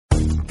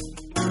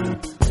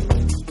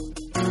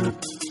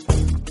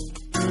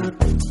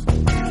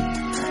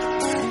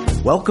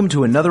Welcome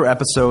to another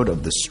episode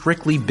of the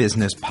Strictly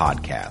Business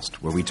Podcast,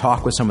 where we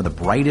talk with some of the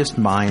brightest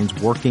minds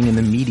working in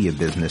the media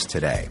business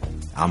today.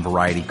 I'm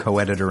Variety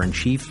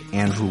co-editor-in-chief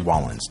Andrew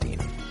Wallenstein.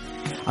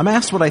 I'm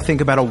asked what I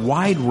think about a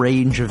wide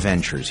range of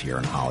ventures here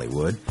in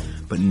Hollywood,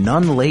 but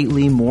none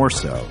lately more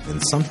so than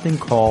something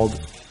called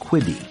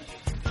Quibi.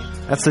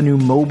 That's the new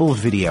mobile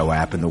video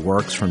app in the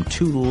works from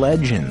two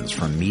legends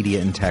from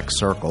media and tech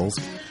circles,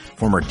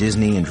 former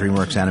Disney and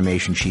DreamWorks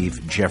animation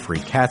chief Jeffrey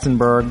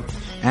Katzenberg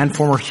and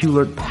former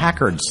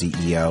Hewlett-Packard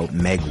CEO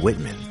Meg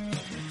Whitman.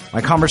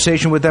 My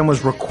conversation with them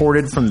was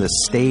recorded from the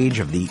stage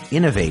of the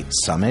Innovate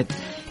Summit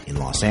in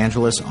Los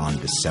Angeles on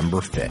December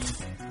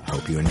 5th. I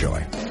hope you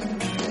enjoy.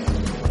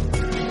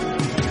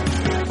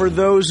 For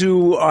those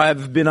who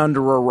have been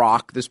under a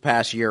rock this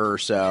past year or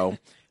so,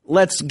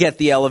 let's get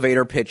the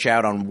elevator pitch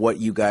out on what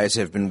you guys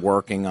have been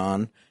working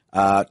on.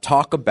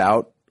 Talk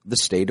about the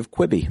state of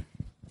Quibi.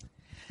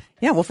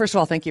 Yeah, well, first of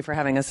all, thank you for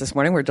having us this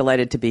morning. We're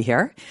delighted to be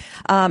here.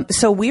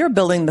 So we are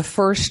building the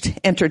first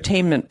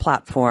entertainment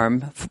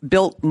platform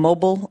built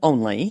mobile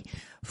only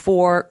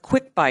for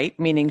quick bite,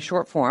 meaning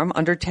short form,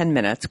 under 10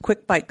 minutes,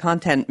 quick bite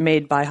content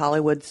made by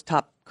Hollywood's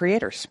top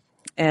creators.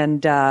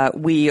 And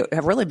we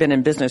have really been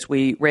in business.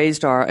 We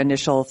raised our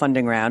initial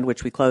funding round,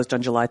 which we closed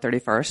on July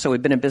 31st. So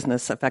we've been in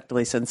business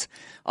effectively since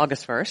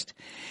August 1st.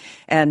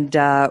 And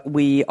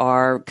we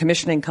are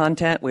commissioning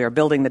content. We are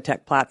building the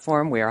tech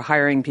platform. We are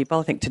hiring people.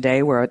 I think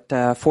today we're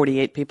at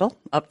 48 people,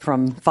 up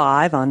from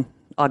 5 on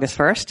August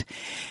 1st.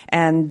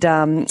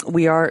 And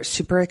we are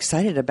super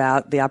excited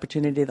about the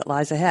opportunity that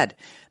lies ahead.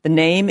 The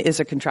name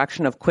is a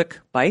contraction of Quick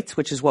Bites,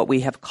 which is what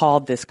we have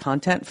called this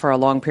content for a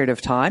long period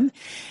of time.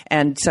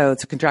 And so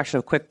it's a contraction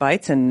of Quick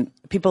Bites, and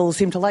people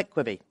seem to like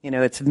Quibi. You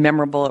know, it's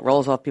memorable. It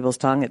rolls off people's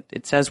tongue.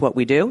 It says what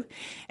we do.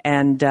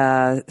 And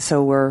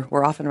so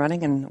we're off and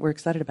running, and we're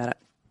excited about it.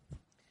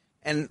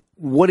 And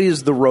what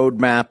is the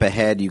roadmap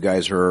ahead? You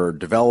guys are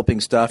developing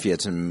stuff. You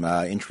had some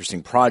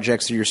interesting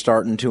projects that you're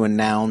starting to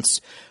announce.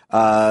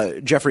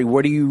 Jeffrey,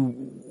 what do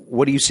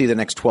you see the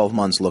next 12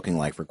 months looking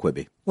like for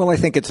Quibi? Well, I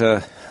think it's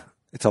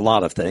a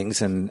lot of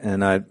things,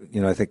 and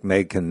I think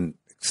Meg can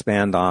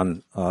expand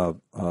on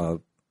a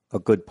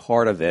good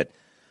part of it.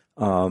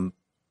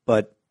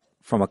 But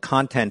from a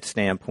content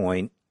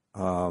standpoint,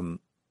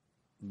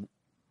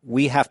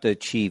 we have to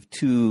achieve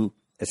two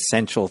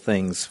essential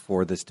things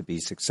for this to be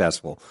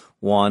successful.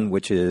 One,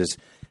 which is,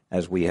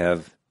 as we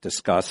have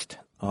discussed,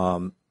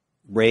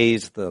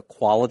 raise the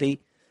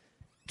quality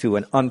to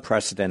an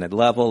unprecedented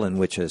level in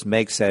which, as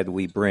Meg said,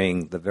 we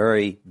bring the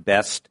very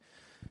best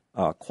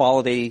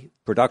quality,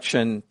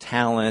 production,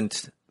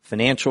 talent,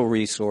 financial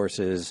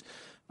resources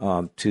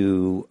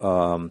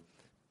to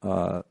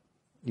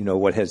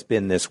what has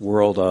been this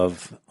world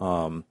of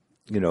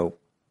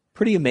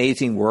pretty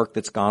amazing work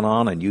that's gone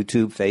on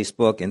YouTube,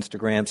 Facebook,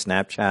 Instagram,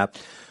 Snapchat.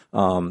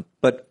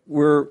 But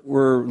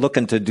we're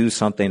looking to do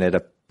something at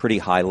a pretty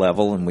high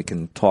level, and we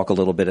can talk a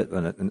little bit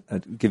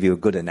and give you a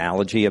good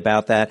analogy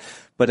about that.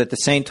 But at the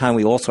same time,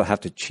 we also have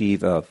to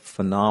achieve a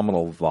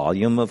phenomenal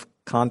volume of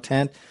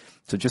content.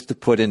 So just to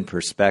put in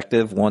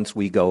perspective, once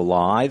we go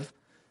live,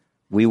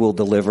 we will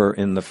deliver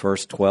in the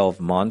first 12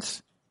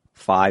 months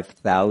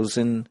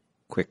 5,000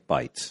 quick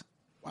bites.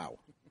 Wow.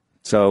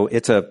 So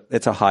it's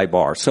a high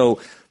bar.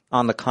 So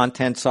on the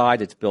content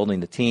side, it's building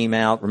the team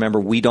out. Remember,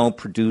 we don't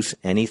produce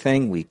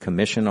anything. We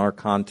commission our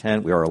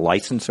content. We are a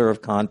licensor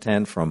of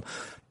content from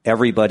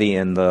everybody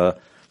in the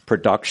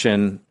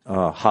production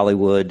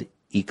Hollywood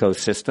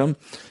ecosystem,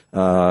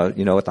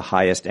 at the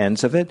highest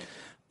ends of it.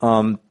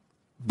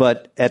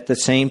 But at the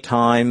same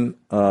time,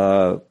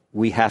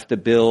 we have to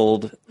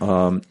build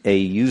a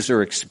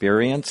user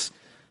experience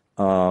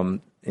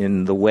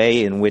in the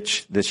way in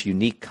which this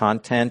unique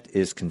content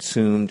is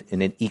consumed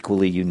in an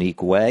equally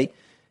unique way.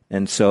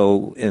 And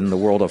so in the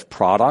world of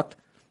product,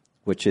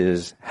 which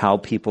is how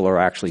people are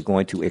actually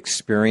going to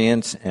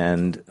experience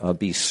and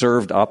be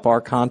served up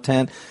our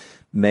content,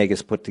 Meg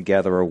has put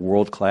together a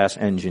world-class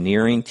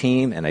engineering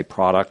team and a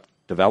product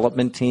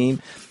development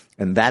team.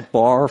 And that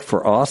bar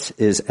for us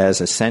is as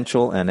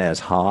essential and as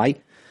high.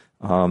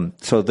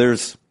 So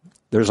there's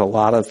a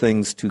lot of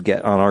things to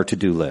get on our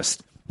to-do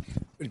list.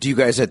 Do you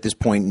guys at this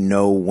point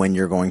know when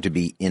you're going to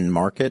be in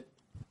market?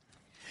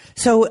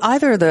 So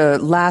either the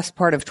last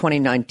part of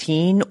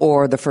 2019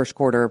 or the first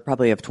quarter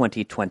probably of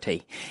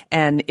 2020.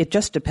 And it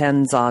just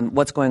depends on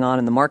what's going on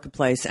in the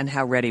marketplace and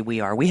how ready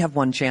we are. We have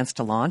one chance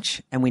to launch,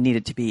 and we need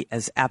it to be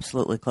as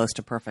absolutely close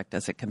to perfect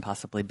as it can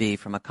possibly be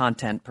from a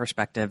content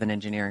perspective and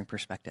engineering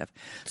perspective.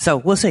 So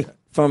we'll see.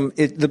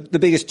 The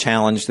biggest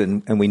challenge,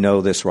 and we know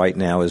this right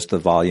now, is the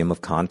volume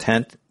of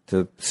content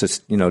to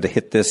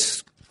hit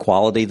this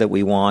quality that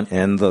we want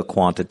and the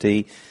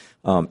quantity.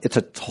 It's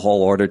a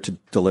tall order to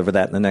deliver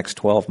that in the next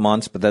 12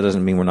 months, but that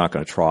doesn't mean we're not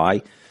going to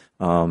try.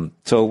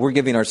 So we're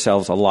giving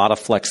ourselves a lot of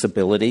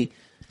flexibility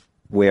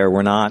where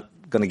we're not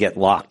going to get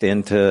locked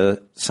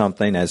into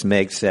something. As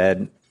Meg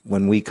said,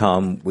 when we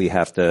come, we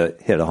have to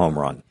hit a home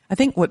run. I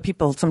think what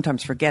people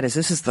sometimes forget is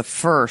this is the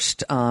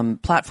first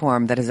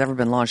platform that has ever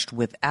been launched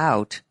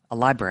without a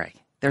library.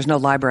 There's no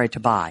library to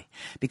buy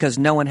because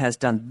no one has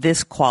done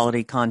this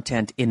quality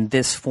content in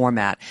this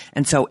format.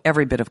 And so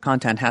every bit of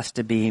content has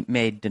to be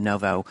made de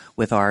novo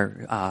with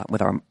our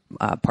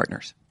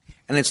partners.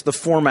 And it's the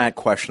format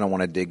question I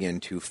want to dig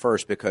into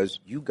first, because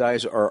you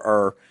guys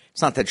are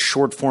it's not that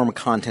short form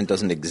content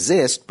doesn't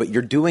exist, but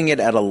you're doing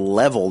it at a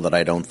level that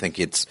I don't think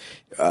it's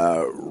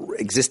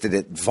existed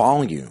at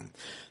volume.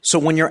 So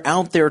when you're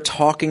out there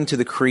talking to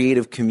the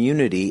creative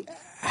community,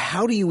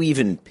 how do you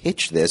even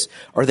pitch this?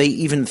 Are they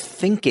even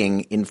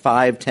thinking in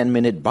 5-10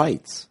 minute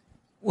bites?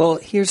 Well,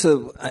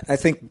 I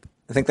think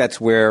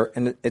that's where,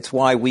 and it's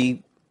why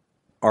we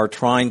are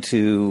trying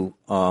to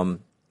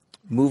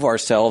move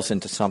ourselves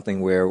into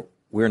something where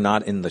we're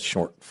not in the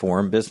short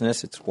form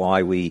business. It's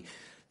why we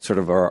sort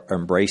of are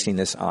embracing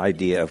this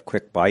idea of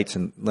quick bites.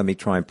 And let me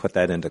try and put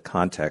that into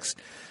context.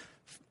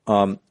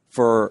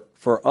 For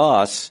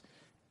us,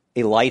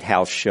 a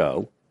lighthouse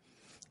show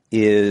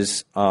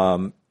is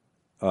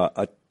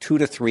a 2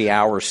 to 3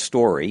 hour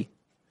story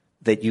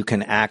that you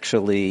can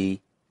actually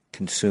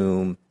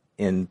consume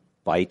in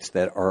bites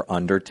that are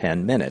under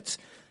 10 minutes.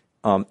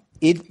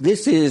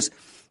 This is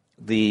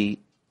the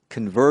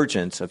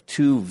convergence of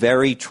two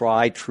very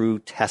tried, true,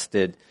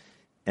 tested,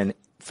 and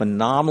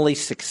phenomenally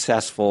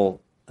successful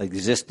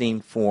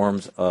existing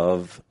forms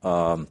of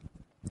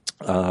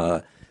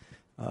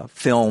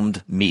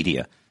filmed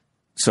media.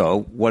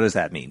 So what does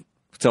that mean?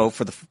 So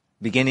for the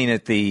beginning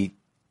of the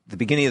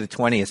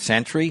 20th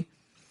century,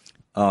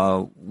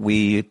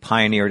 we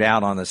pioneered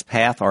out on this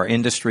path, our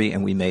industry,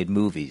 and we made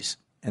movies.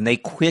 And they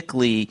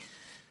quickly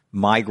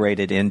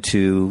migrated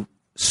into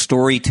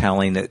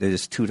storytelling that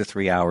is 2 to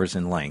 3 hours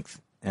in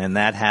length. And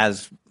that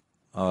has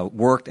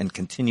worked and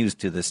continues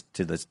to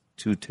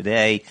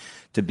today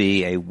to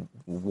be a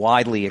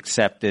widely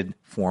accepted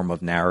form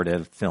of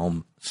narrative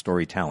film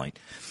storytelling.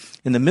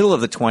 In the middle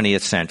of the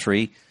 20th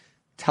century,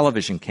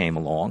 television came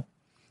along,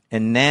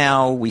 and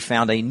now we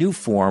found a new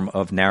form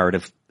of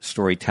narrative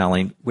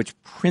storytelling, which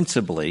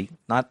principally,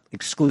 not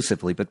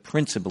exclusively, but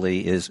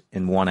principally is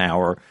in 1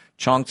 hour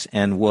chunks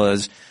and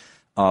was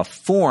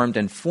formed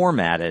and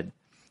formatted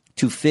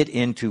to fit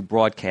into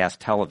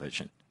broadcast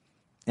television.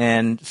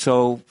 And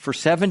so for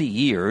 70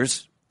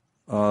 years,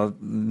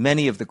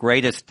 many of the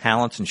greatest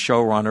talents and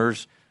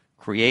showrunners,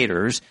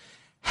 creators,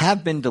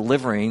 have been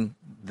delivering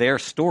their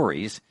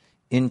stories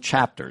in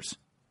chapters.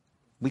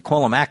 We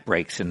call them act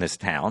breaks in this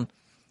town.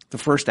 The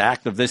first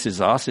act of This Is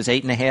Us is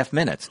 8.5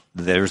 minutes.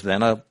 There's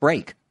then a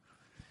break.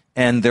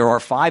 And there are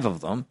 5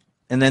 of them,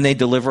 and then they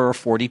deliver a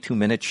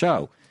 42-minute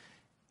show.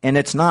 And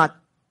it's not,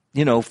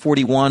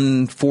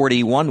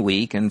 41:40 1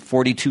 week and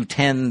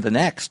 42:10 the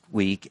next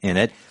week in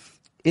it.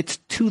 It's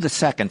to the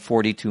second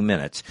 42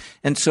 minutes.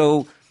 And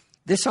so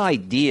this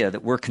idea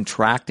that we're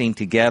contracting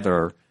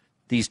together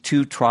these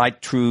two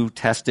tried, true,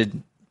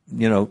 tested,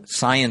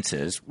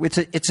 sciences,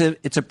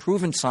 it's a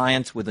proven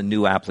science with a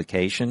new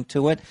application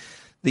to it.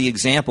 The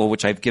example,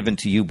 which I've given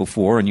to you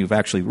before and you've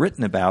actually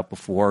written about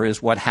before,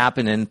 is what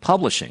happened in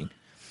publishing,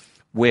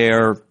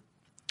 where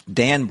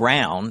Dan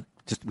Brown,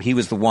 he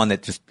was the one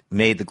that just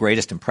made the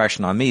greatest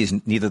impression on me.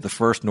 He's neither the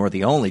first nor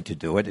the only to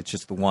do it. It's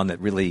just the one that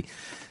really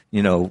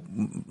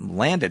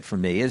landed for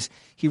me. Is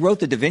he wrote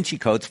the Da Vinci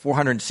Code,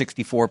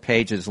 464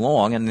 pages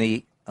long,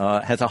 and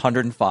has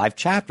 105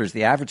 chapters.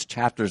 The average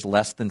chapter is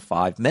less than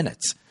 5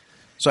 minutes.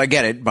 So I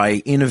get it.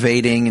 By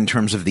innovating in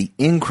terms of the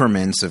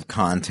increments of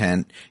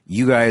content,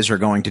 you guys are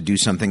going to do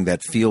something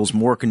that feels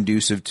more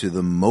conducive to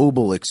the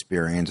mobile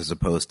experience as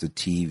opposed to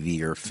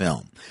TV or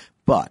film.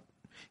 But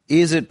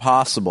is it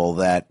possible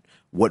that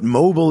what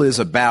mobile is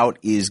about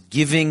is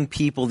giving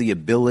people the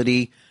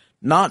ability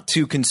not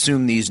to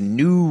consume these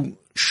new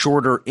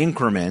shorter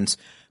increments,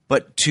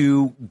 but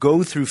to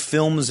go through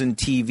films and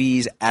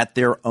TVs at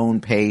their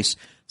own pace,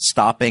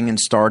 stopping and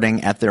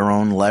starting at their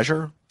own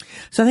leisure?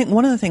 So I think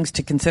one of the things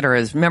to consider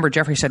is, remember,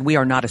 Jeffrey said we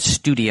are not a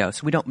studio,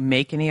 so we don't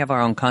make any of our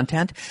own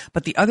content.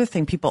 But the other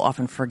thing people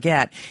often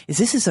forget is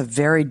this is a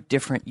very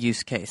different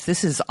use case.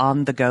 This is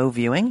on-the-go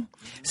viewing.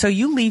 So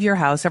you leave your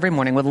house every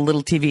morning with a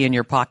little TV in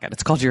your pocket.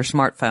 It's called your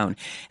smartphone.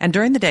 And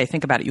during the day,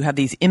 think about it, you have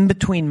these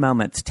in-between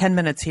moments, 10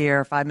 minutes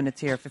here, 5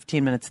 minutes here,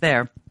 15 minutes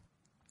there,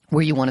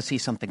 where you want to see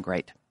something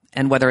great.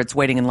 And whether it's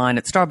waiting in line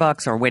at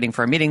Starbucks or waiting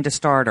for a meeting to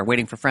start or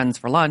waiting for friends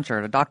for lunch or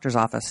at a doctor's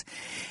office.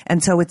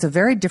 And so it's a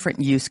very different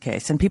use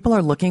case. And people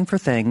are looking for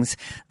things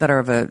that are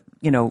of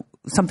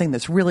something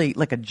that's really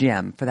like a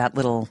gem for that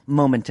little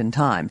moment in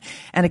time.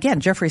 And again,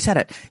 Jeffrey said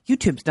it,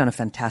 YouTube's done a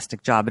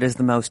fantastic job. It is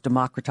the most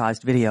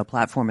democratized video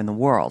platform in the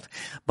world.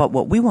 But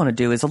what we want to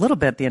do is a little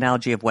bit the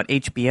analogy of what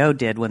HBO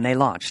did when they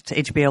launched.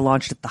 HBO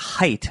launched at the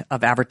height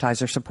of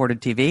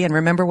advertiser-supported TV. And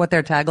remember what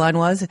their tagline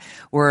was?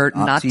 We're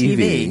not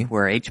TV,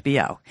 we're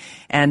HBO.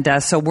 And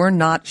so we're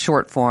not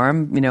short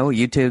form,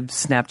 YouTube,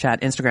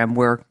 Snapchat, Instagram,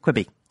 we're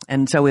Quibi.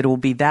 And so it will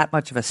be that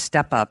much of a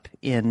step up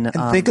in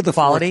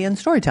quality and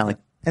storytelling.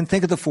 And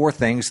think of the 4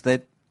 things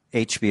that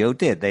HBO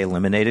did. They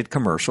eliminated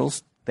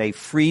commercials. They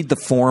freed the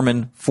form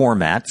and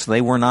format, so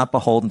they were not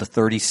beholden to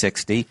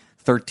 30/60,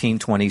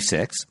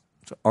 13/26.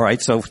 All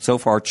right, so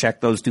far check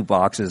those 2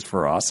 boxes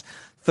for us.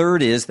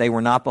 Third is they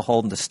were not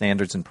beholden to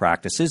standards and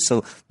practices,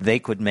 so they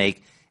could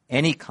make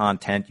any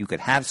content. You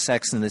could have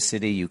Sex and the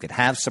City, you could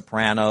have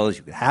Sopranos,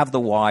 you could have The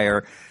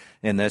Wire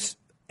in this.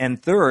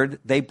 And third,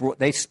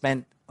 they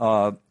spent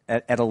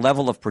at a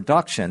level of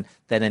production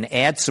that an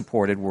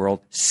ad-supported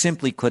world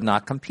simply could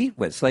not compete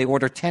with. So they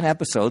ordered 10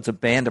 episodes of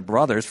Band of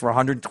Brothers for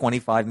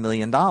 $125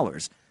 million.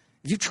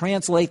 If you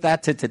translate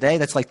that to today,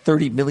 that's like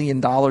 $30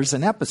 million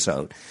an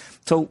episode.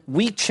 So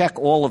we check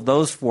all of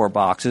those 4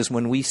 boxes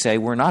when we say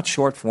we're not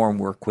short form,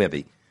 we're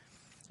Quibi.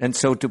 And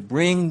so to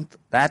bring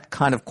that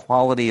kind of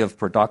quality of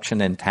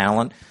production and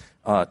talent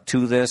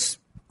to this,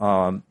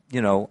 I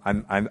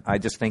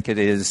just think it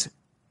is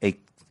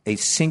a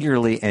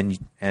singularly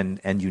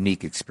and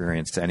unique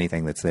experience to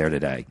anything that's there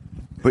today.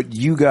 But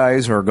you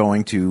guys are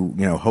going to,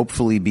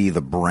 hopefully be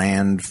the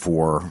brand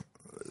for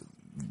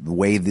the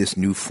way this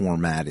new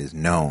format is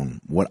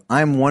known. What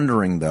I'm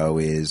wondering, though,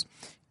 is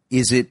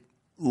it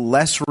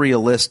less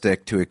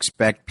realistic to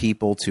expect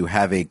people to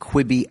have a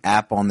Quibi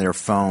app on their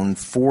phone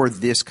for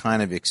this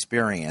kind of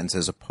experience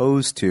as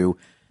opposed to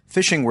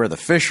fishing where the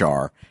fish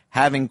are,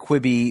 having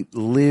Quibi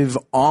live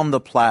on the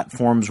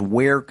platforms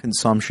where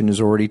consumption is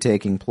already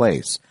taking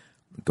place?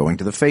 Going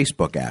to the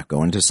Facebook app,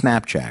 going to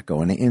Snapchat,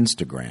 going to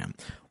Instagram.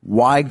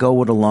 Why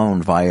go it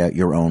alone via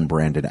your own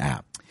branded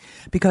app?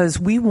 Because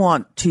we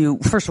want to,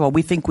 first of all,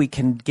 we think we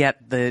can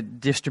get the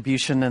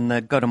distribution and the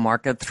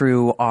go-to-market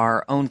through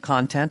our own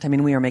content. I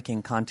mean, we are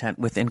making content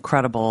with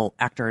incredible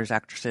actors,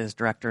 actresses,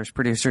 directors,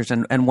 producers,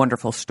 and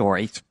wonderful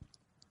stories.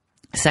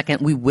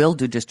 Second, we will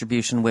do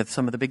distribution with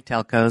some of the big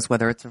telcos,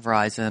 whether it's a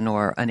Verizon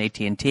or an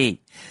AT&T.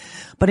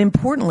 But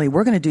importantly,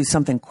 we're going to do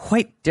something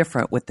quite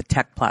different with the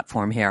tech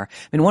platform here.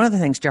 I mean, one of the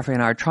things Jeffrey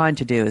and I are trying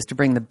to do is to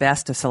bring the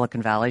best of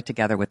Silicon Valley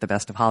together with the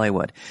best of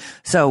Hollywood.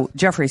 So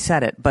Jeffrey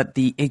said it, but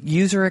the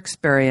user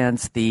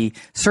experience, the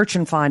search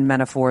and find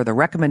metaphor, the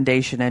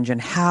recommendation engine,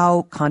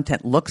 how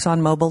content looks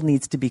on mobile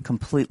needs to be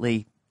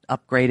completely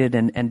upgraded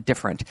and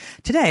different.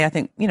 Today, I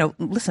think,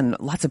 listen,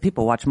 lots of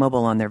people watch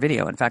mobile on their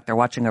video. In fact, they're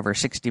watching over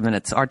 60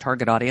 minutes. Our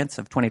target audience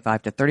of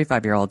 25 to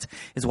 35-year-olds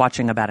is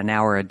watching about an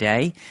hour a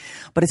day.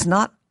 But it's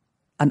not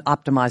an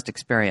optimized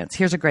experience.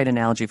 Here's a great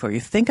analogy for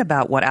you. Think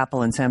about what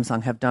Apple and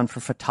Samsung have done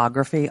for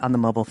photography on the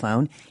mobile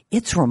phone.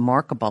 It's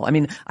remarkable. I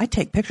mean, I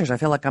take pictures. I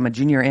feel like I'm a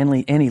junior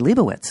Annie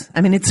Leibovitz.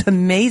 I mean, it's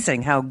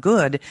amazing how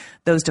good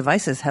those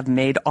devices have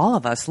made all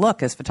of us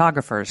look as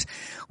photographers.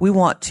 We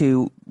want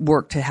to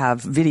work to have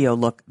video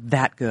look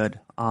that good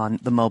on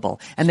the mobile.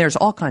 And there's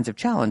all kinds of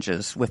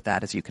challenges with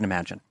that, as you can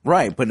imagine.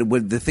 Right. But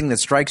the thing that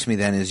strikes me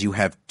then is you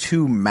have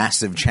 2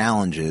 massive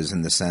challenges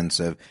in the sense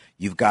of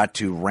you've got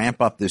to ramp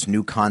up this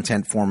new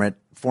content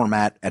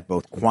format at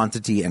both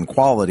quantity and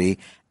quality,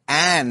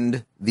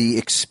 and the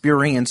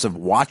experience of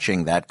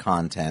watching that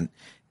content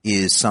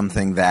is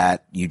something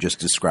that you just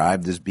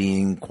described as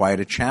being quite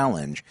a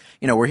challenge.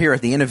 We're here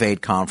at the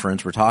Innovate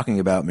conference. We're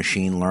talking about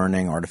machine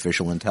learning,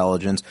 artificial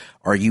intelligence.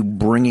 Are you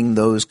bringing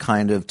those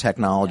kind of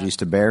technologies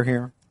to bear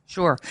here?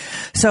 Sure.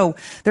 So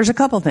there's a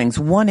couple things.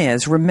 One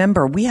is,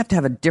 remember, we have to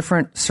have a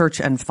different search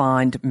and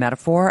find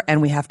metaphor,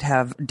 and we have to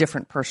have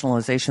different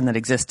personalization that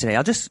exists today.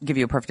 I'll just give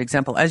you a perfect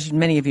example. As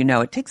many of you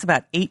know, it takes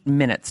about 8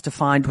 minutes to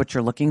find what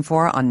you're looking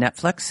for on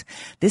Netflix.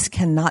 This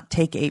cannot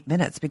take 8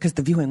 minutes because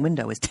the viewing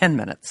window is 10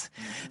 minutes.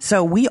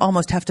 So we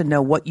almost have to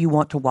know what you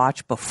want to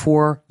watch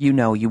before you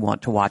know you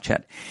want to watch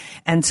it.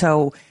 And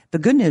so the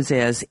good news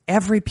is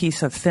every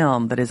piece of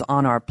film that is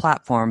on our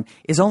platform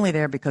is only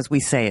there because we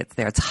say it's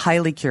there. It's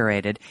highly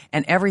curated,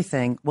 and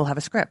everything will have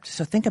a script.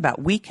 So think about,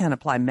 we can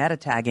apply meta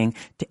tagging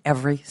to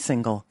every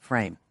single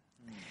frame,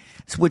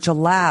 which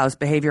allows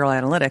behavioral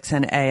analytics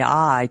and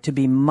AI to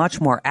be much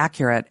more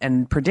accurate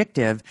and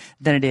predictive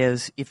than it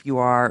is if you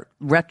are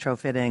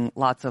retrofitting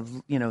lots of,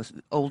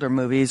 older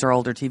movies or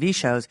older TV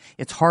shows.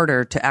 It's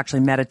harder to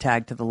actually meta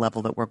tag to the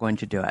level that we're going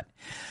to do it.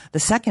 The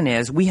second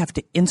is we have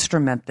to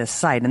instrument this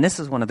site, and this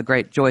is one of the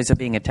great joys of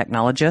being a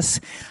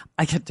technologist.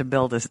 I get to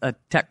build a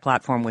tech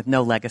platform with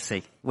no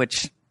legacy,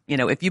 which,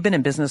 if you've been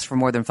in business for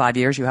more than 5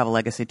 years, you have a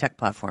legacy tech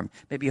platform.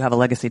 Maybe you have a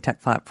legacy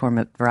tech platform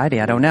at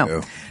Variety. I don't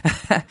know.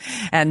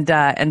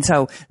 And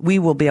so we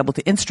will be able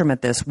to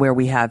instrument this where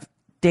we have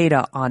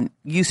data on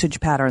usage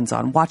patterns,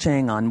 on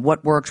watching, on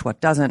what works, what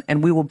doesn't,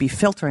 and we will be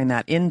filtering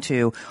that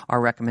into our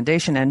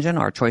recommendation engine,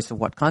 our choice of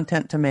what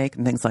content to make,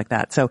 and things like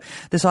that. So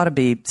this ought to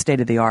be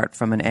state-of-the-art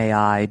from an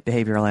AI,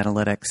 behavioral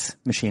analytics,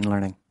 machine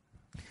learning.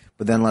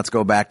 But then let's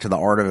go back to the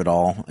art of it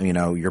all.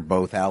 You're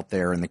both out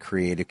there in the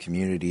creative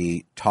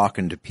community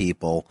talking to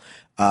people.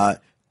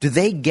 Do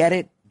they get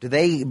it?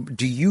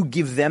 Do you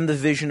give them the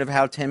vision of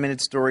how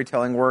 10-minute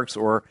storytelling works,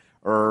 or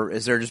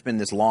has there just been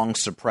this long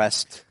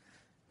suppressed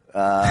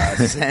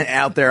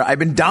out there? I've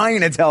been dying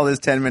to tell this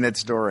 10-minute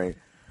story.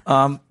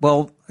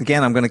 Well,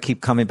 again, I'm going to keep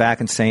coming back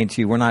and saying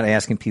to you, we're not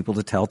asking people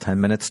to tell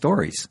 10-minute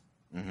stories.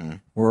 Mm-hmm.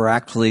 We're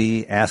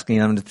actually asking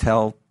them to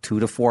tell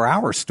 2 to 4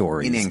 hour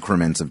stories in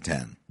increments of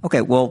 10.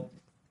 Okay, well,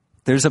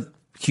 there's a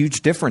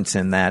huge difference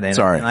in that.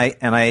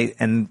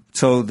 And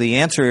so the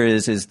answer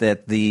is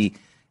that the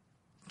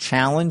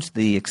challenge,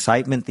 the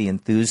excitement, the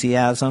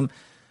enthusiasm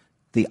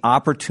the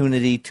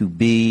opportunity to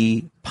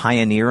be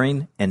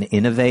pioneering and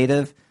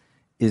innovative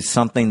is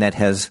something that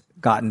has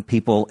gotten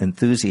people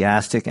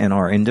enthusiastic in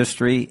our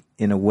industry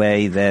in a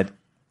way that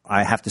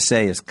I have to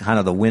say is kind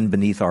of the wind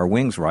beneath our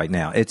wings right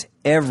now. It's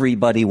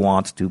everybody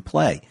wants to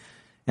play.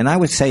 And I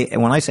would say,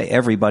 when I say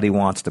everybody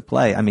wants to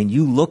play, I mean,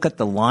 you look at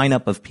the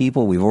lineup of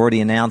people. We've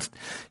already announced,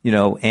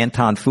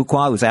 Anton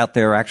Fuqua, who's out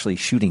there actually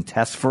shooting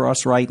tests for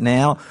us right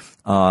now.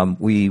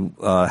 We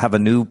have a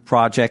new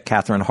project,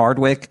 Catherine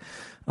Hardwick,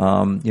 who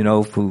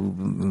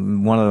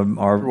one of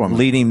our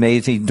leading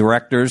amazing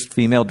directors,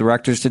 female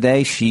directors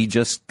today. She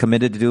just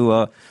committed to do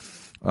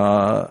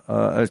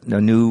a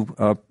new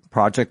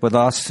project with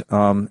us,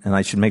 and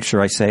I should make sure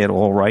I say it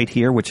all right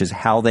here, which is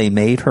How They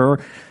Made Her,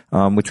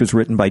 which was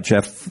written by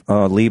Jeff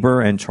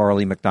Lieber and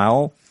Charlie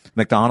McDonald,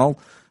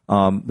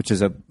 which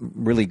is a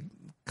really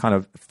kind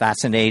of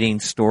fascinating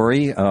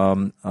story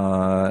around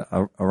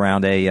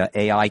a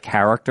AI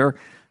character,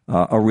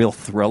 a real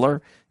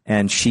thriller.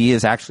 And she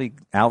is actually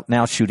out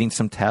now shooting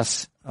some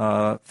tests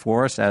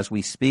for us as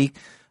we speak.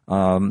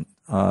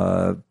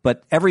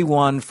 But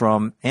everyone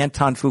from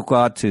Anton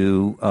Fuqua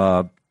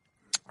to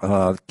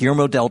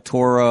Guillermo del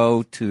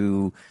Toro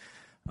to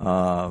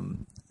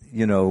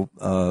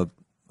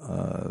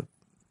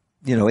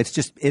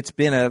it's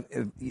been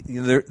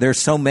there's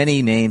so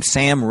many names.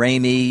 Sam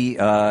Raimi.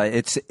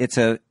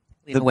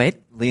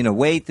 Lena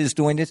Waithe is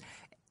doing this.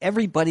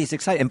 Everybody's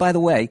excited. And by the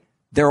way,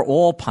 they're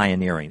all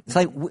pioneering. It's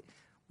like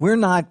we're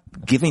not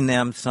giving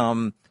them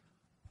some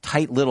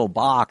tight little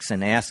box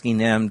and asking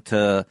them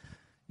to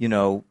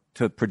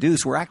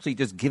produce. We're actually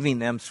just giving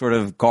them sort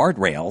of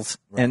guardrails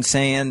and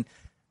saying,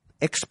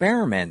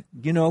 experiment,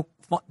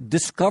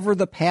 discover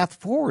the path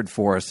forward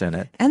for us in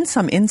it. And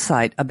some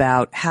insight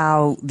about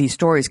how these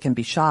stories can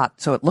be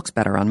shot so it looks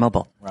better on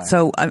mobile. Right.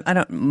 So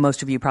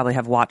most of you probably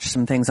have watched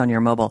some things on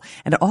your mobile,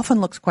 and it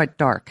often looks quite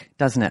dark,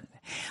 doesn't it?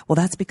 Well,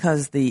 that's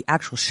because the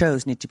actual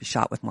shows need to be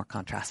shot with more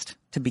contrast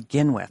to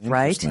begin with,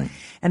 right?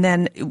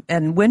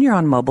 And when you're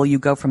on mobile, you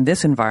go from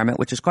this environment,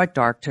 which is quite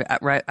dark, to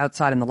right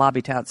outside in the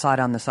lobby to outside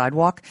on the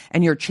sidewalk,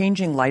 and you're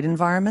changing light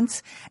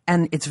environments,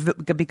 and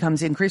it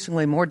becomes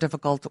increasingly more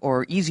difficult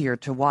or easier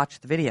to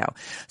watch the video.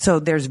 So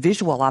there's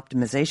visual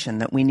optimization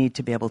that we need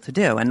to be able to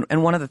do.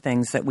 And one of the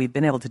things that we've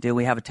been able to do,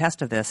 we have a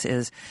test of this,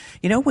 is,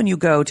 when you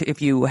go to,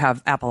 if you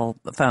have Apple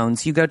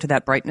phones, you go to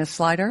that brightness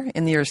slider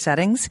in your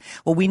settings.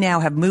 Well, we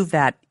now have moved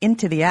that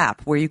into the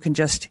app where you can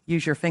just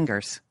use your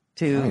fingers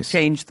to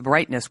change the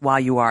brightness while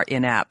you are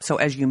in app. So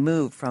as you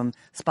move from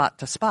spot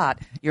to spot,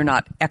 you're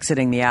not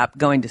exiting the app,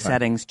 going to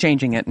settings,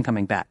 changing it, and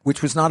coming back.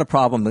 Which was not a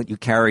problem that you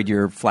carried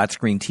your flat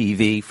screen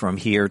TV from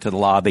here to the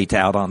lobby to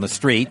out on the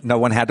street. No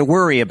one had to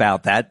worry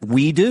about that.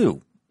 We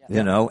do,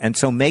 and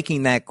so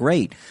making that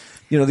great.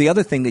 The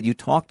other thing that you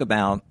talked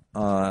about,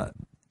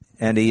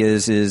 Andy,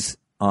 is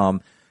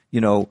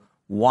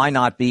why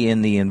not be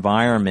in the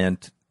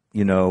environment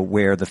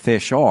where the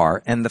fish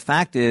are. And the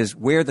fact is,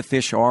 where the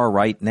fish are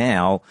right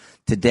now,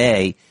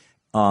 today,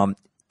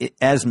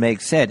 as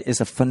Meg said,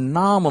 is a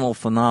phenomenal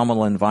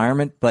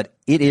environment, but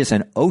it is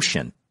an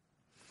ocean.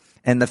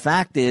 And the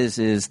fact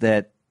is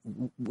that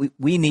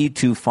we need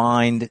to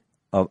find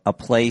a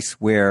place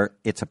where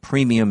it's a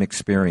premium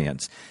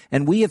experience.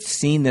 And we have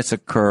seen this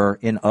occur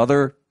in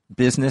other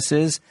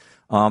businesses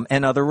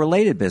and other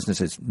related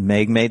businesses.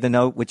 Meg made the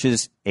note, which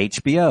is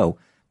HBO.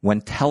 When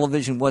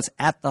television was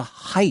at the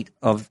height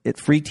of it,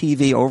 free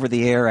TV over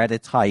the air at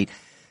its height,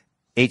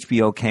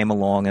 HBO came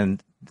along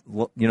and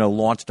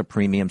launched a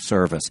premium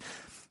service.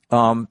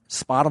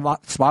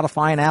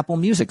 Spotify and Apple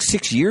Music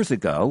 6 years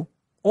ago,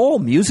 all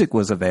music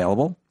was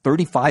available.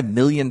 35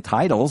 million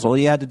titles. All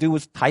you had to do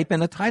was type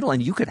in a title,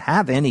 and you could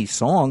have any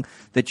song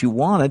that you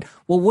wanted.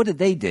 Well, what did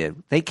they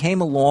do? They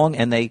came along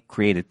and they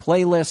created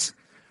playlists,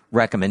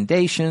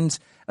 recommendations,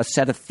 a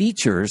set of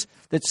features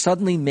that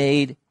suddenly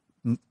made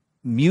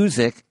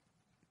music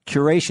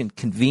curation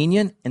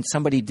convenient, and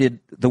somebody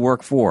did the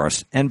work for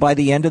us. And by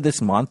the end of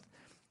this month,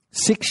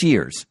 6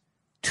 years,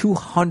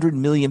 200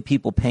 million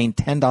people paying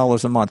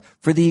 $10 a month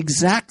for the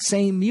exact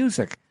same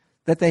music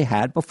that they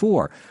had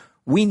before.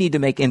 We need to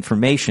make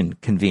information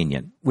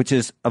convenient, which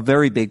is a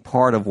very big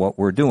part of what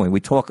we're doing. We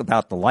talk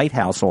about the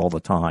lighthouse all the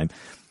time,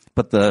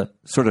 but the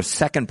sort of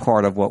second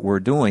part of what we're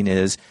doing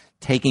is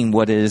taking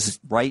what is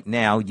right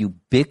now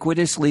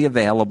ubiquitously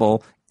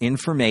available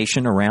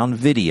information around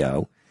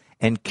video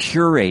and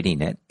curating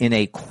it in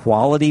a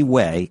quality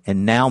way,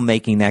 and now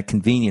making that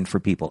convenient for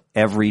people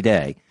every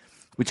day,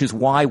 which is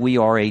why we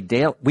are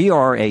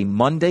a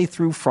Monday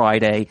through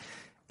Friday,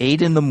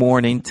 8 in the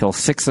morning till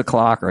 6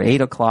 o'clock or 8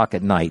 o'clock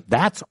at night.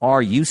 That's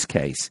our use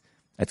case.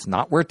 That's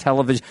not where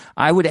television.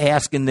 I would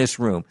ask in this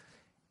room,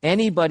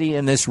 anybody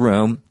in this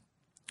room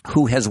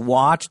who has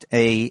watched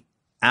a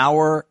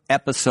hour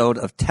episode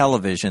of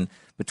television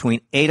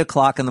between 8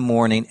 o'clock in the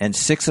morning and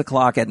 6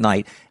 o'clock at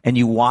night, and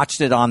you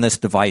watched it on this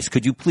device,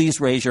 could you please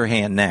raise your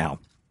hand now?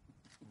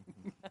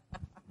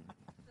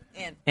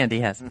 Andy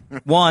has.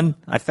 One.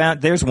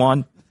 There's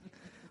one.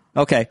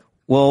 Okay.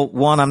 Well,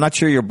 one, I'm not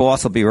sure your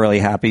boss will be really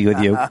happy with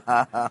you.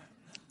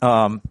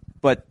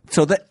 But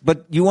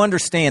you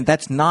understand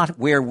that's not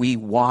where we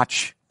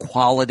watch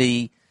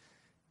quality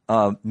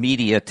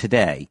media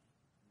today,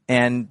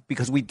 and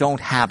because we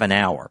don't have an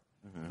hour.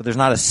 But there's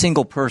not a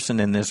single person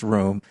in this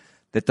room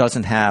that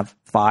doesn't have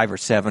 5 or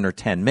 7 or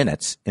 10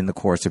 minutes in the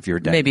course of your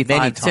day. Maybe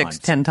 5, 6,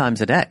 10 times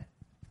a day.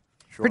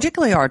 Sure.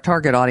 Particularly our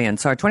target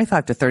audience, our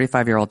 25 to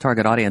 35-year-old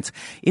target audience,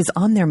 is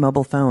on their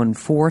mobile phone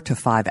 4 to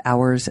 5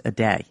 hours a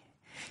day.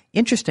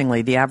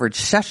 Interestingly, the average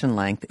session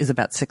length is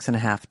about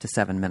 6.5 to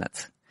 7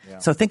 minutes. Yeah.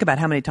 So think about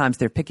how many times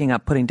they're picking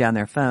up, putting down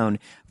their phone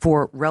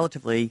for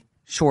relatively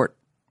short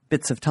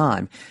bits of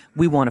time.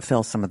 We want to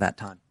fill some of that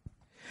time.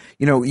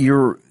 You know,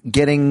 you're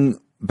getting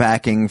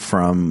backing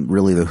from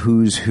really the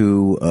who's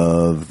who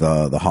of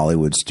the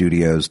Hollywood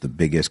studios, the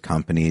biggest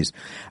companies.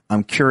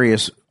 I'm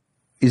curious,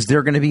 is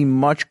there going to be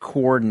much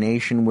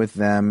coordination with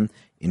them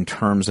in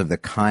terms of the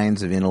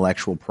kinds of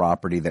intellectual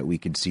property that we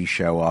could see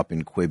show up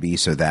in Quibi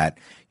so that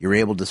you're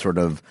able to sort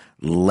of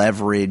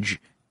leverage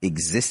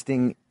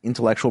existing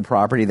intellectual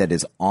property that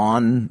is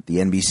on the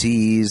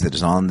NBCs, that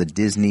is on the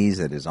Disneys,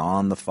 that is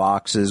on the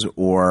Foxes,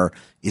 or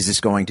is this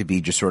going to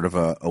be just sort of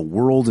a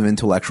world of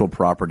intellectual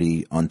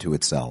property unto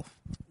itself?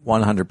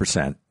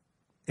 100%.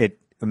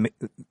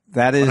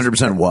 That is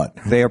 100% what?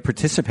 They are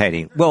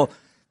participating. Well,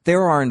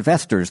 there are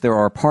investors, there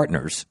are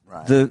partners.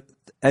 Right.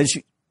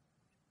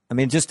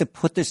 Just to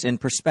put this in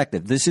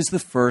perspective, this is the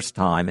first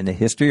time in the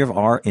history of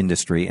our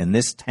industry in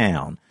this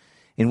town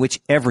in which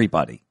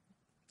everybody,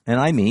 and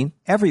I mean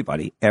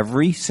everybody,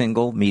 every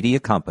single media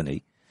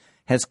company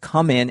has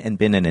come in and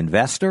been an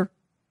investor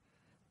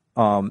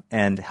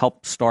and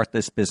helped start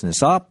this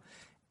business up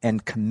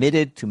and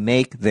committed to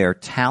make their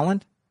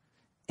talent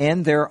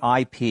and their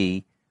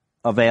IP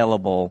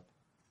available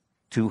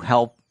to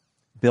help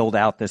build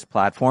out this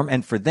platform.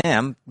 And for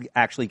them, we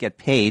actually get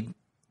paid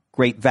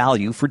great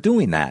value for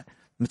doing that.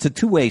 It's a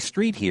two-way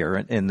street here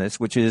in this,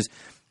 which is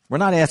we're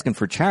not asking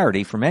for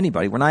charity from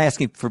anybody. We're not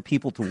asking for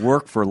people to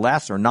work for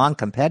less or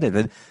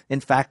non-competitive. In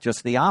fact,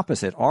 just the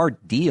opposite. Our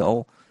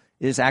deal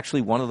is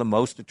actually one of the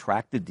most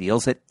attractive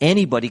deals that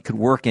anybody could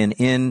work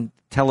in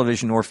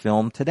television or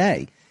film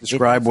today.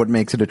 Describe what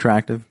makes it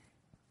attractive.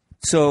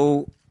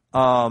 So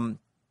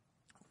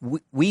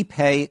we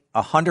pay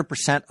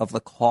 100% of the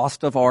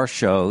cost of our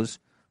shows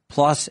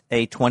plus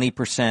a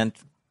 20%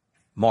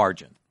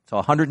 margin.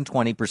 So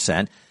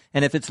 120%.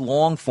 And if it's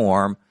long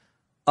form,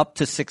 up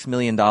to $6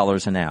 million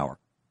an hour.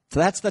 So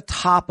that's the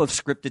top of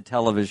scripted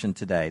television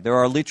today. There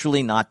are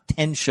literally not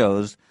 10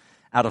 shows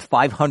out of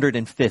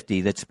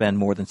 550 that spend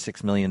more than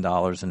 $6 million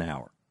an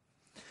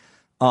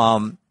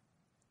hour.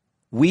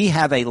 We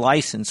have a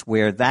license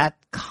where that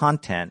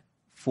content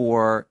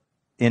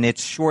in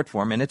its short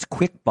form, in its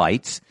quick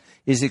bites,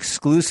 is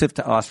exclusive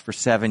to us for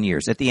 7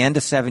 years. At the end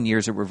of 7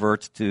 years, it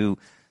reverts to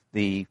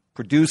the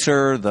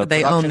producer,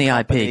 They own the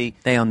company.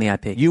 IP. They own the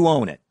IP. You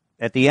own it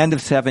at the end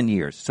of 7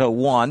 years. So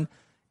one,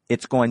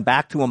 it's going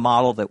back to a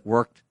model that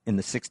worked in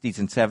the 60s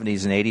and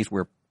 70s and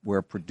 80s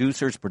where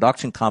producers,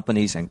 production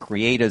companies, and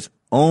creators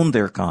own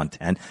their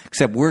content,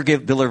 except we're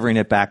delivering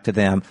it back to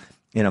them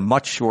in a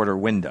much shorter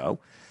window.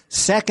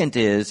 Second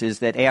is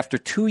that after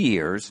 2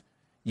 years,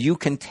 you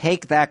can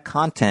take that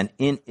content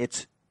in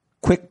its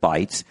quick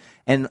bites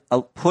and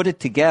put it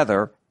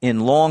together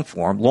in long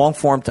form. Long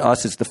form to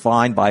us is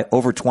defined by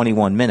over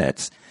 21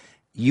 minutes.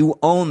 You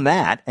own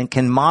that and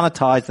can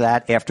monetize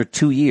that after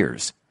 2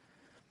 years.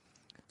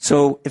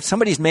 So if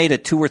somebody's made a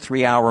 2 or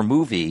 3 hour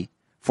movie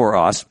for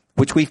us,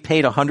 which we've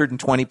paid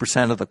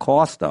 120% of the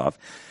cost of,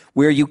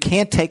 where you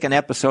can't take an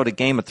episode of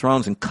Game of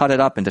Thrones and cut it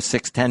up into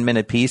 6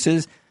 10-minute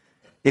pieces,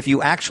 if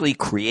you actually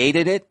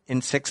created it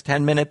in 6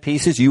 10-minute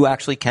pieces, you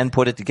actually can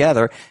put it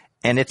together,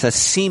 and it's a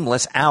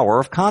seamless hour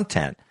of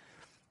content.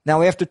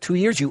 Now, after 2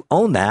 years, you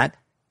own that,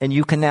 and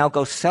you can now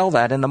go sell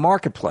that in the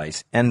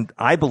marketplace. And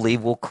I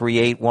believe we'll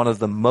create one of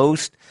the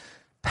most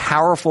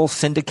powerful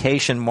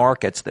syndication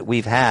markets that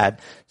we've had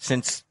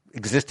since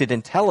existed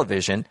in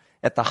television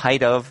at the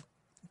height of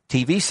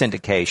TV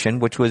syndication,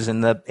 which was in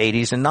the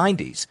 80s and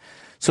 90s.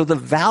 So the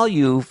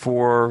value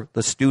for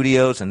the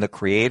studios and the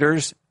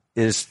creators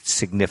is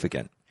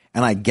significant.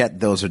 And I get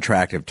those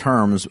attractive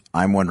terms.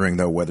 I'm wondering,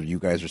 though, whether you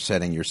guys are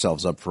setting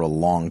yourselves up for a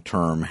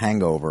long-term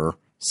hangover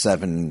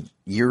 7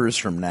 years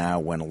from now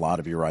when a lot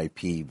of your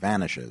IP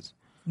vanishes.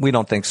 We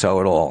don't think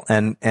so at all.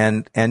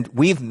 And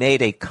we've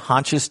made a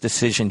conscious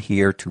decision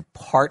here to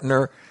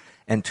partner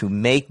and to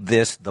make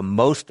this the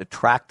most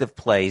attractive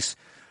place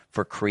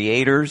for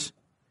creators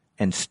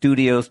and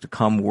studios to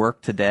come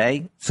work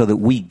today so that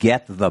we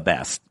get the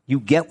best. You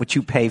get what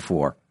you pay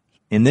for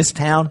in this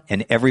town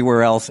and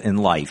everywhere else in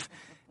life.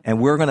 And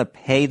we're going to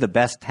pay the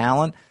best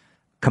talent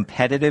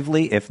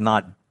competitively, if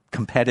not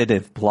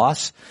competitive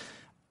plus.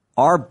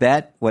 Our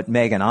bet, what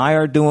Meg and I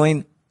are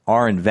doing,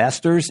 our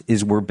investors,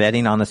 is we're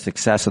betting on the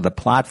success of the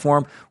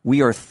platform.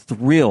 We are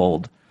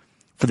thrilled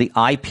for the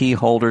IP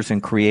holders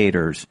and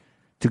creators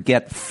to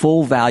get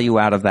full value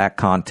out of that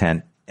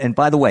content. And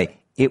by the way,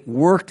 it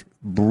worked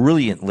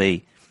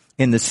brilliantly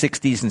in the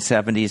 60s and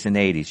 70s and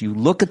 80s. You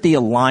look at the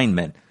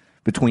alignment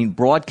between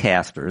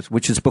broadcasters,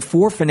 which is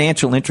before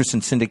financial interest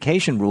and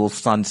syndication rules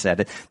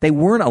sunsetted. They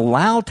weren't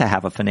allowed to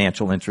have a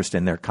financial interest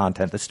in their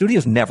content. The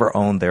studios never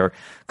owned their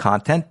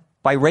content.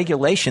 By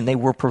regulation, they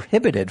were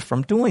prohibited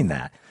from doing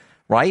that,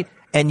 right?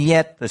 And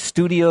yet the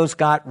studios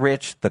got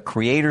rich, the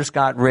creators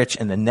got rich,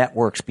 and the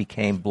networks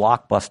became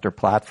blockbuster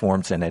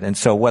platforms in it. And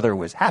so whether it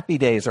was Happy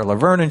Days or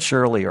Laverne and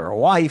Shirley or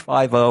Hawaii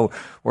Five-0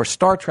 or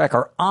Star Trek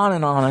or on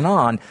and on and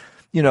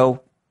on,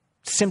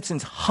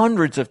 Simpsons,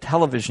 hundreds of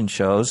television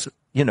shows,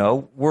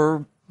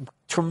 were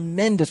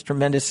tremendous,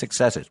 tremendous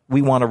successes.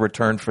 We want a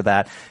return for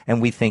that,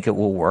 and we think it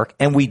will work.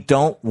 And we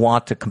don't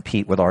want to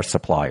compete with our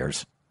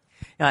suppliers.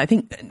 Yeah, I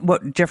think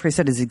what Jeffrey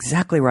said is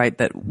exactly right,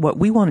 that what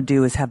we want to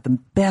do is have the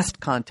best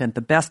content,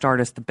 the best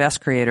artists, the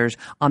best creators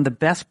on the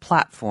best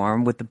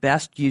platform with the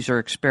best user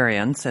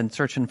experience and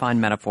search and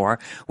find metaphor,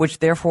 which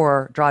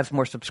therefore drives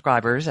more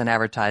subscribers and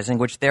advertising,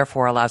 which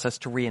therefore allows us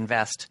to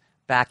reinvest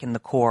back in the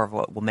core of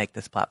what will make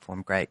this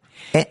platform great.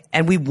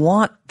 And we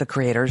want the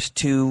creators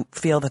to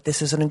feel that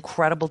this is an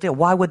incredible deal.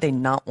 Why would they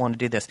not want to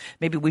do this?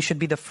 Maybe we should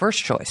be the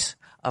first choice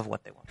of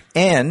what they want.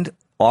 And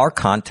our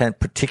content,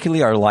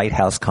 particularly our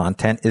Lighthouse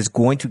content, is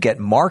going to get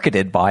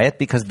marketed by it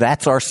because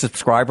that's our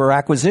subscriber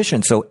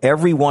acquisition. So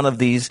every one of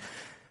these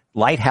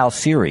Lighthouse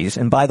series,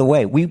 and by the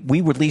way,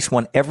 we release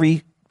one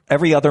every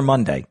other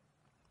Monday.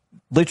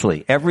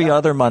 Literally, every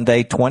other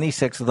Monday,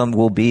 26 of them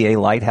will be a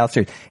Lighthouse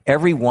series.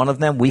 Every one of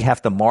them, we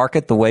have to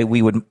market the way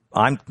we would.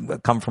 I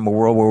come from a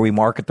world where we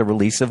market the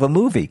release of a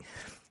movie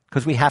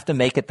because we have to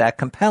make it that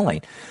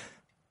compelling.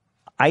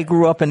 I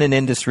grew up in an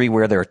industry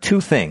where there are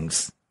two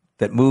things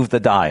that move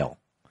the dial: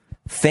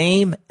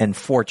 fame and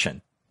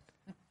fortune.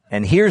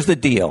 And here's the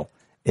deal.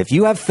 If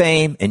you have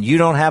fame and you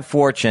don't have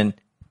fortune,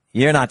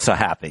 you're not so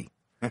happy.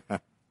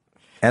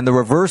 And the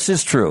reverse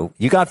is true.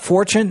 You got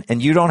fortune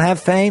and you don't have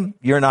fame,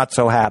 you're not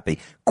so happy.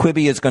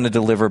 Quibi is going to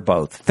deliver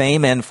both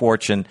fame and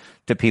fortune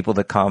to people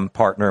that come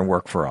partner and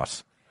work for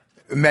us.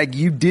 Meg,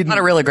 you didn't. Not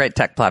a really great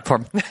tech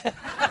platform.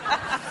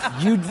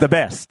 The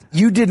best.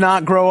 You did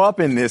not grow up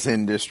in this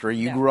industry.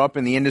 You grew up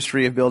in the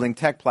industry of building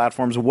tech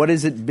platforms. What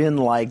has it been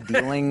like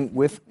dealing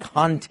with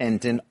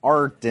content and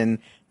art and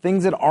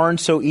things that aren't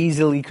so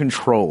easily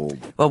controlled?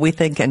 Well, we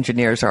think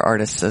engineers are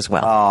artists as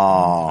well.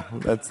 Oh,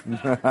 that's.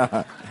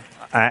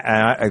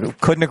 I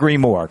couldn't agree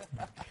more.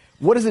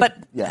 What is it?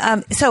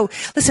 But so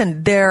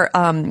listen, there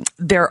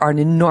are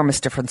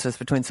enormous differences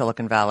between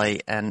Silicon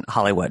Valley and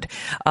Hollywood.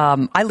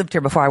 I lived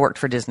here before. I worked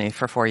for Disney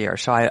for 4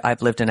 years, so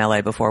I've lived in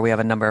LA before. We have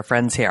a number of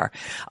friends here,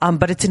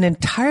 but it's an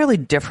entirely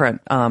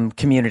different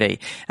community.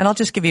 And I'll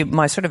just give you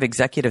my sort of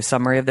executive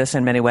summary of this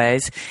in many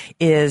ways.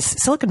 Is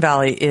Silicon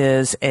Valley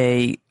is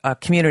a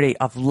community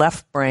of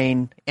left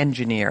brain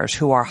engineers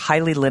who are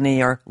highly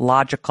linear,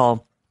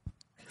 logical,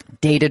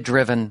 data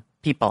driven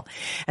people.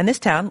 And this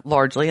town,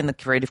 largely in the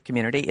creative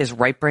community, is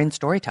right brain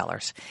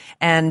storytellers,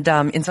 and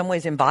in some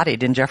ways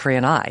embodied in Jeffrey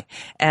and I.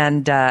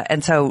 And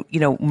so,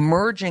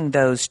 merging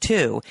those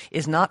two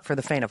is not for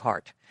the faint of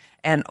heart.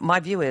 And my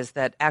view is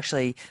that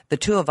actually the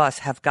two of us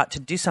have got to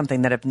do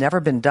something that have never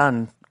been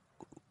done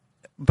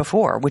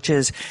before, which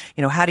is,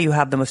 how do you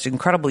have the most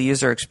incredible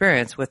user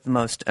experience with the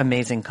most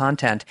amazing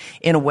content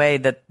in a way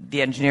that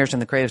the engineers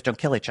and the creators don't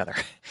kill each other?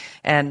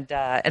 And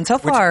so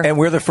far, and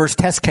we're the first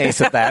test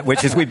case of that,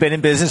 which is we've been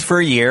in business for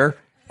a year.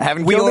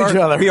 Haven't killed each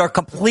other. We are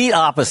complete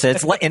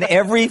opposites in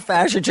every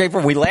fashion, shape,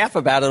 form. We laugh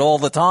about it all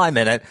the time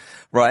in it,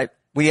 right?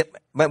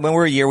 When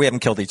we're a year, we haven't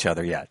killed each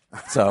other yet.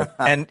 So,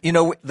 and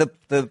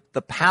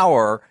the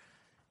power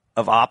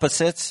of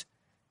opposites,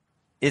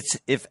 it's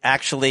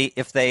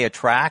if they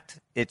attract,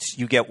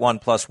 you get 1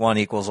 + 1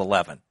 =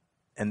 11.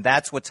 And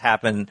that's what's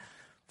happened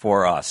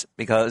for us,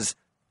 because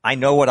I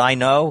know what I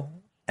know,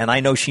 and I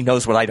know she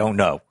knows what I don't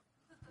know.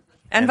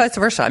 And vice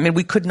versa. I mean,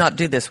 we could not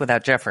do this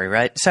without Jeffrey,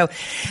 right? So,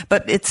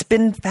 but it's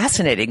been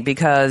fascinating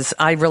because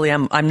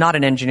I'm not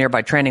an engineer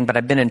by training, but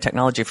I've been in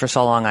technology for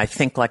so long. I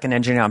think like an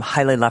engineer. I'm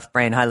highly left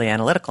brain, highly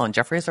analytical, and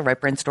Jeffrey is a right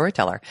brain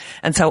storyteller.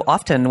 And so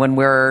often when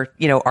we're,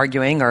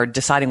 arguing or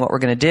deciding what we're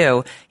going to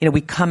do, we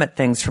come at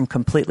things from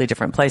completely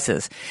different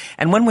places.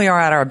 And when we are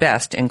at our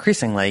best,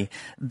 increasingly,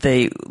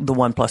 the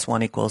 1 +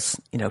 1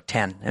 =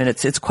 10. And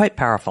it's quite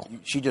powerful.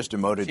 She just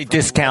demoted. She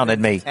discounted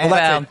me.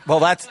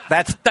 Well, that's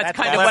kind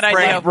of what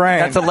I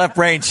do. That's a left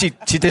brain. She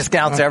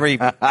discounts every.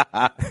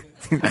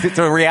 It's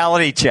a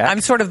reality check. I'm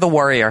sort of the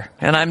warrior,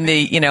 and I'm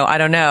the I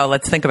don't know.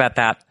 Let's think about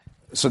that.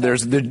 So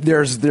there's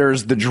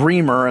the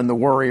dreamer and the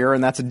warrior,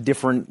 and that's a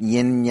different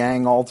yin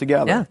yang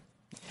altogether. Yeah,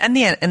 and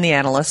the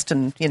analyst,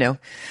 and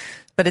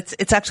but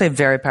it's actually a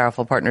very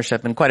powerful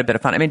partnership and quite a bit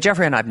of fun. I mean,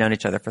 Jeffrey and I have known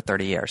each other for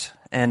 30 years,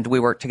 and we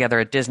worked together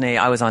at Disney.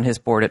 I was on his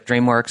board at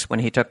DreamWorks when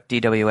he took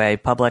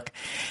DWA public,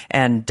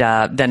 and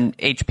then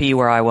HP,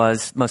 where I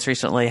was most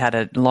recently, had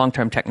a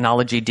long-term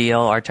technology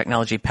deal. Our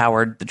technology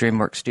powered the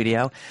DreamWorks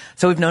studio,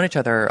 so we've known each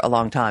other a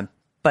long time.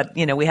 But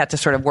we had to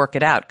sort of work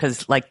it out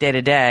because, like day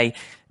to day,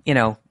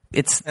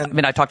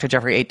 I talk to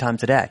Jeffrey 8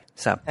 times a day.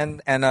 So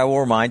and I will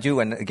remind you,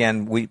 and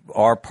again,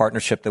 our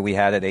partnership that we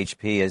had at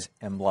HP is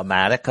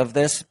emblematic of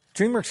this.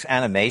 DreamWorks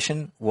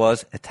Animation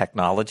was a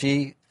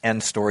technology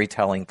end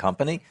storytelling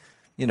company.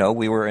 You know,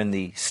 we were in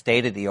the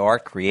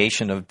state-of-the-art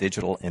creation of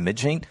digital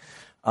imaging,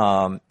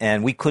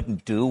 and we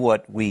couldn't do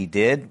what we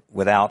did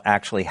without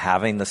actually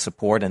having the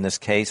support, in this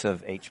case,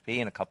 of HP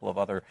and a couple of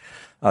other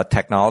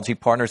technology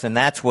partners. And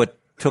that's what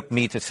took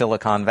me to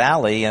Silicon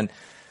Valley. And,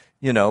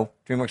 you know,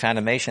 DreamWorks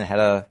Animation had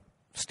a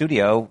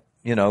studio,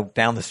 you know,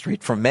 down the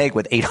street from Meg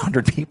with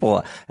 800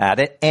 people at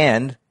it,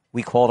 and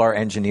we called our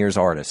engineers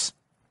artists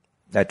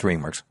at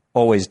DreamWorks.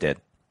 Always did.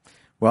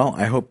 Well,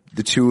 I hope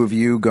the two of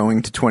you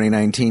going to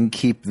 2019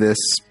 keep this...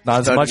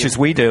 Not as much as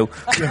we do.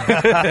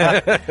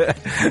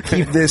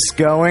 Keep this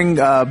going.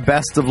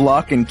 Best of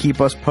luck, and keep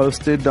us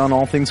posted on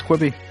all things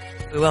Quibi.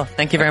 We will.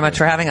 Thank you very much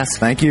for having us.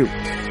 Thank you.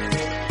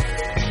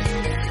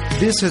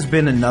 This has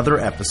been another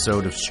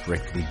episode of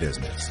Strictly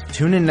Business.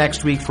 Tune in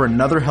next week for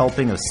another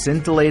helping of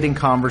scintillating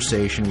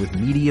conversation with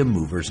media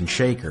movers and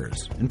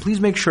shakers. And please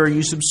make sure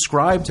you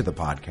subscribe to the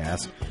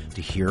podcast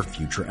to hear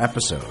future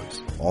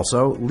episodes.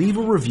 Also, leave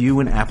a review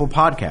in Apple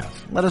Podcasts.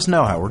 Let us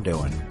know how we're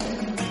doing.